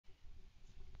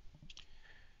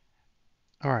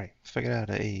Alright, figured out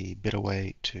a better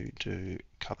way to do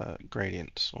color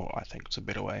gradients, or I think it's a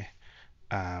better way.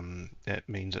 It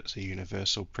means it's a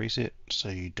universal preset, so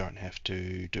you don't have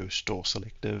to do store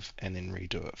selective and then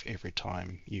redo it every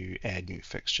time you add new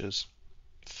fixtures,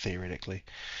 theoretically.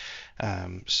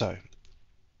 So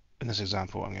in this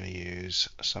example, I'm going to use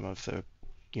some of the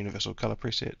universal color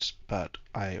presets, but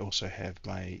I also have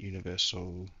my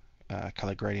universal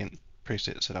color gradient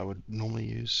presets that I would normally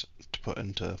use to put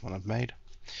into what I've made.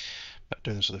 But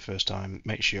doing this for the first time,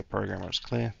 make sure your programmer is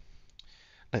clear.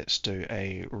 Let's do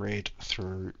a red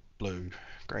through blue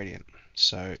gradient.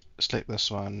 So select this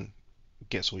one,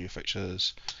 gets all your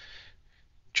fixtures,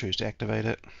 choose to activate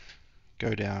it,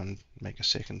 go down, make a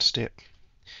second step,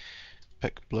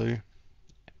 pick blue,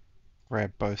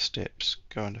 grab both steps,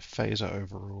 go into phaser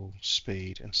overall,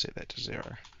 speed, and set that to 0.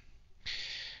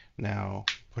 Now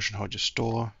push and hold your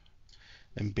store,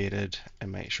 embedded,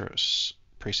 and make sure it's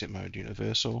preset mode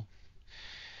universal.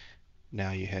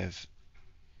 Now you have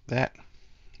that,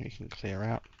 you can clear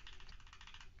out.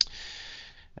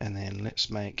 And then let's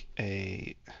make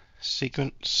a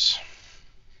sequence.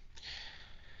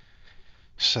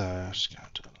 So I'm just going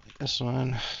to delete this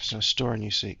one. So store a new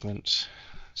sequence.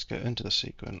 Let's go into the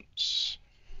sequence,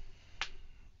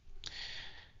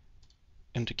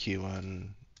 into Q1.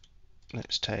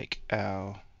 Let's take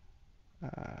our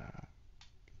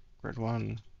grid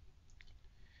 1,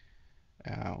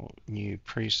 our new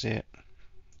preset,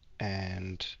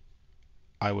 and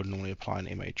I would normally apply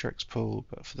an matrix pool,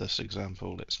 but for this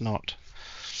example, let's not.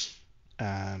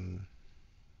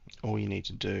 All you need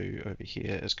to do over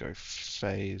here is go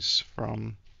phase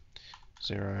from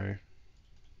 0,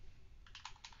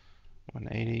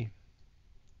 180,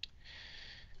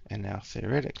 and now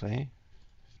theoretically,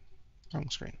 wrong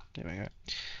screen, there we go,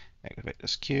 activate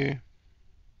this queue.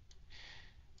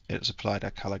 It's applied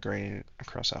our color gradient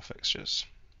across our fixtures.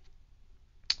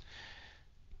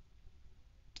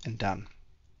 And done.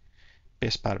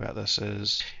 Best part about this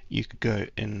is you could go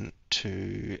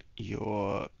into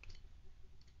your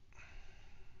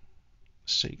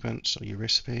sequence or your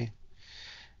recipe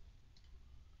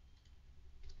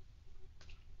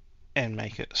and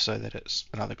make it so that it's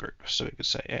another group. So we could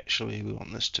say, actually, we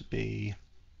want this to be,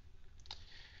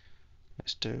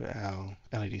 let's do our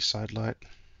LED side light.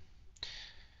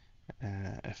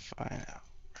 If I now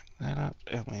bring that up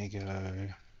and we go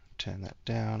turn that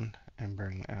down and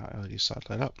bring our LED side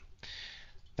light up,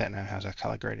 that now has our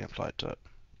color gradient applied to it.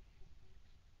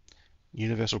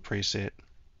 Universal preset,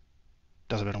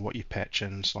 doesn't matter what you patch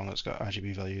in, as long as it's got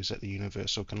RGB values that the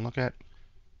universal can look at,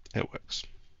 it works.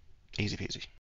 Easy peasy.